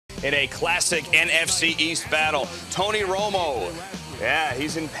in a classic NFC East battle. Tony Romo, yeah,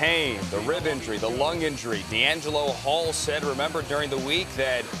 he's in pain. The rib injury, the lung injury. D'Angelo Hall said, remember, during the week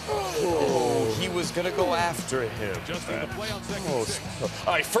that he was going to go after him.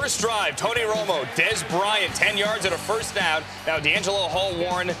 All right, first drive, Tony Romo, Dez Bryant, 10 yards and a first down. Now, D'Angelo Hall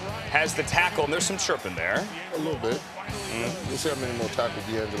Warren has the tackle, and there's some chirping there. A little bit. We'll see how many more tackles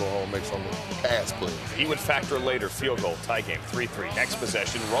D'Angelo Hall makes on the pass play. He would factor later. Field goal, tie game, 3-3. Next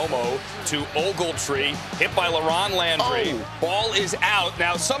possession, Romo to Ogletree, hit by LaRon Landry. Oh. Ball is out.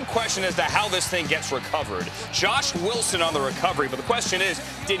 Now, some question as to how this thing gets recovered. Josh Wilson on the recovery, but the question is,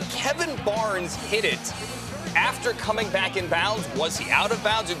 did Kevin Barnes hit it after coming back in bounds? Was he out of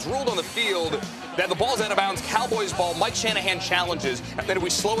bounds? It's ruled on the field that the ball's out of bounds. Cowboys ball. Mike Shanahan challenges that we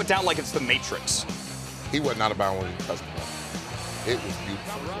slow it down like it's the Matrix. He wasn't out of bounds when he touched the ball. It was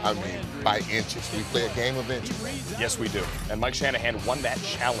beautiful. I mean, by inches. We play a game of inches. Yes, we do. And Mike Shanahan won that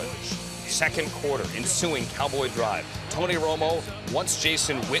challenge. Second quarter, ensuing Cowboy drive. Tony Romo, once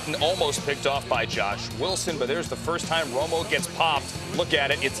Jason Witten, almost picked off by Josh Wilson, but there's the first time Romo gets popped. Look at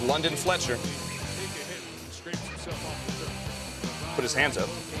it, it's London Fletcher. Put his hands up.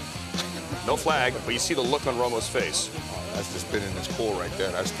 No flag, but you see the look on Romo's face. That's just been in his core right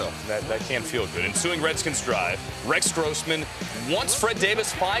there. That's tough. That can't feel good. Ensuing Redskins drive. Rex Grossman, once Fred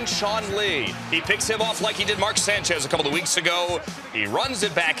Davis finds Sean Lee. He picks him off like he did Mark Sanchez a couple of weeks ago. He runs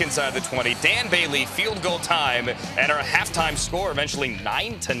it back inside the 20. Dan Bailey, field goal time, and our halftime score eventually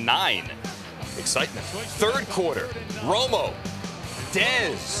 9-9. Excitement. Third quarter, Romo,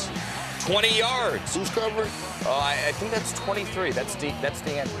 Dez, 20 yards. Who's covering? I think that's 23. That's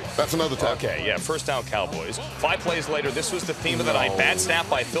D'Angelo. That's another tackle. Okay, yeah, first down Cowboys. 5 plays later, this was the theme of the night. Bad snap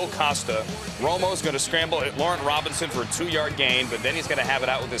by Phil Costa. Romo's going to scramble, hit Laurent Robinson for a 2-yard gain, but then he's going to have it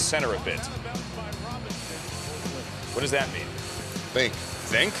out with his center a bit. What does that mean?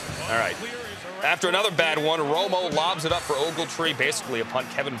 Think. All right. After another bad one, Romo lobs it up for Ogletree, basically a punt.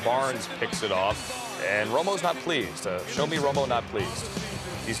 Kevin Barnes picks it off, and Romo's not pleased. Show me Romo not pleased.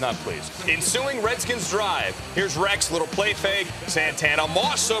 He's not pleased. Ensuing Redskins drive. Here's Rex, little play fake. Santana,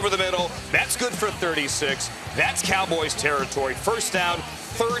 Moss over the middle. That's good for 36. That's Cowboys territory. First down,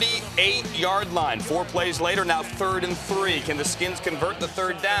 38-yard line. 4 plays later, now 3rd and 3. Can the Skins convert the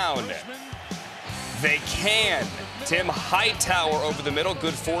third down? They can. Tim Hightower over the middle,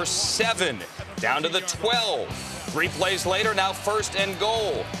 good for 7. Down to the 12. 3 plays later, now 1st and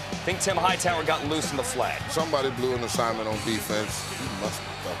goal. I think Tim Hightower got loose in the flag. Somebody blew an assignment on defense. He must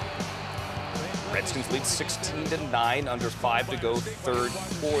have done it. Redskins lead 16-9, under 5 to go, third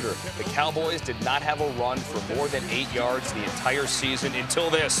quarter. The Cowboys did not have a run for more than 8 yards the entire season until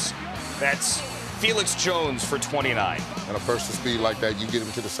this. That's Felix Jones for 29. And a burst of speed like that, you get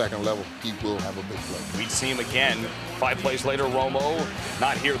him to the second level, he will have a big play. We'd see him again. 5 plays later, Romo,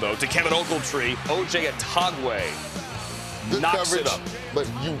 not here though, to Kevin Ogletree. O.J. Atogwe Good knocks coverage, it up. but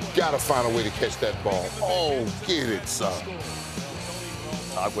you got to find a way to catch that ball. Oh, get it, son.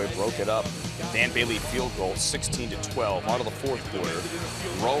 Atogwe broke it up. Dan Bailey field goal, 16-12. On to the fourth quarter.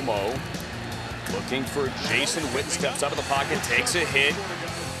 Romo looking for Jason Witten, steps out of the pocket, takes a hit.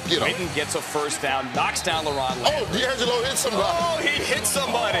 Witten gets a first down, knocks down LaRon Landry. Oh, D'Angelo hit somebody. Oh, he hit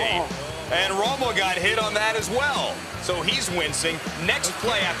somebody. And Romo got hit on that as well. So he's wincing. Next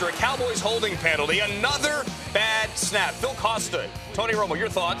play after a Cowboys holding penalty, another bad snap. Phil Costa, Tony Romo, your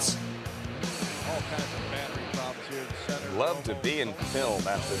thoughts? All kinds of battery problems here at the center. Love to be in film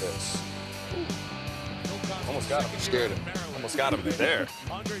after this. Almost got him. Scared him. Almost got him there.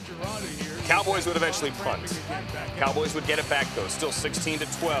 Cowboys would eventually punt. Cowboys would get it back, though. Still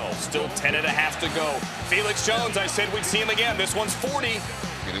 16-12. Still 10.5 to go. Felix Jones, I said we'd see him again. This one's 40.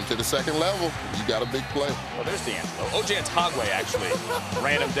 Get him to the second level. You got a big play. Oh, there's D'Angelo. O.J. Atogwe actually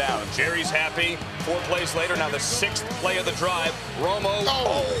ran him down. Jerry's happy. 4 plays later, now the 6th play of the drive. Romo.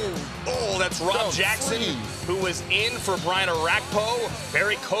 Oh, that's Rob Jackson, who was in for Brian Arakpo.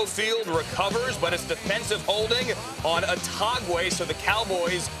 Barry Cofield recovers, but it's defensive holding on Atogwe, so the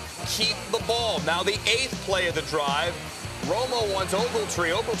Cowboys keep the ball. Now the 8th play of the drive. Romo wants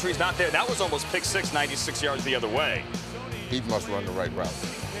Ogletree. Ogletree's not there. That was almost pick 6, 96 yards the other way. He must run the right route.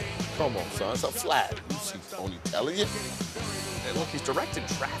 Come on, son. It's a flag. You see Tony telling you. And look, he's directing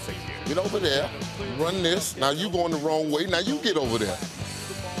traffic here. Get over there. Run this. Now you going the wrong way. Now you get over there.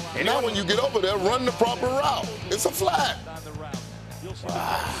 And now when you get over there, run the proper route. It's a flag.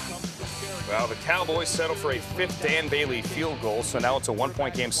 Well, the Cowboys settle for a 5th Dan Bailey field goal, so now it's a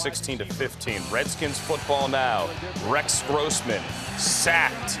 1-point game, 16-15. Redskins football now. Rex Grossman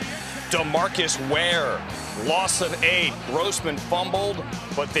sacked. DeMarcus Ware, loss of 8. Grossman fumbled,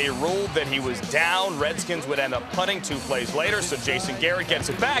 but they ruled that he was down. Redskins would end up punting 2 plays later, so Jason Garrett gets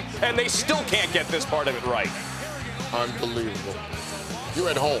it back, and they still can't get this part of it right. Unbelievable. You're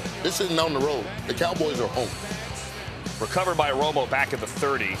at home. This isn't on the road. The Cowboys are home. Recovered by Romo back at the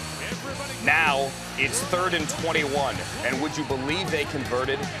 30. Now it's 3rd and 21. And would you believe they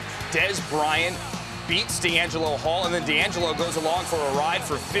converted? Des Bryant beats D'Angelo Hall, and then D'Angelo goes along for a ride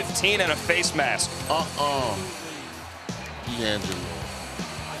for 15 and a face mask. D'Angelo.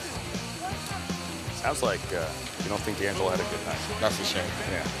 Sounds like you don't think D'Angelo had a good night. That's a shame.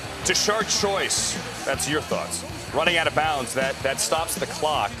 Yeah. Tashard Choice, that's your thoughts. Running out of bounds, that stops the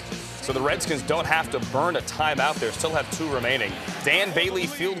clock. So the Redskins don't have to burn a timeout there, still have 2 remaining. Dan Bailey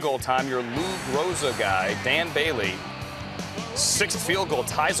field goal time, your Lou Groza guy, Dan Bailey. 6th field goal,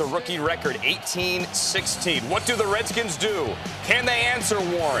 ties a rookie record, 18-16. What do the Redskins do? Can they answer,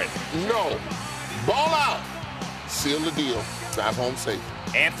 Warren? No. Ball out. Seal the deal. Drive home safe.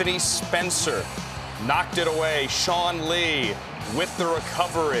 Anthony Spencer knocked it away. Sean Lee with the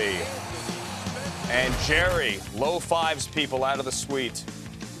recovery. And Jerry, low fives people out of the suite.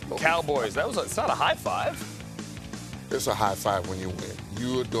 Cowboys, it's not a high five. It's a high five when you win.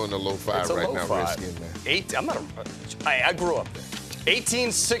 You are doing a low five right now, Redskins, man. I grew up there.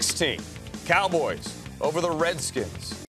 18-16, Cowboys over the Redskins.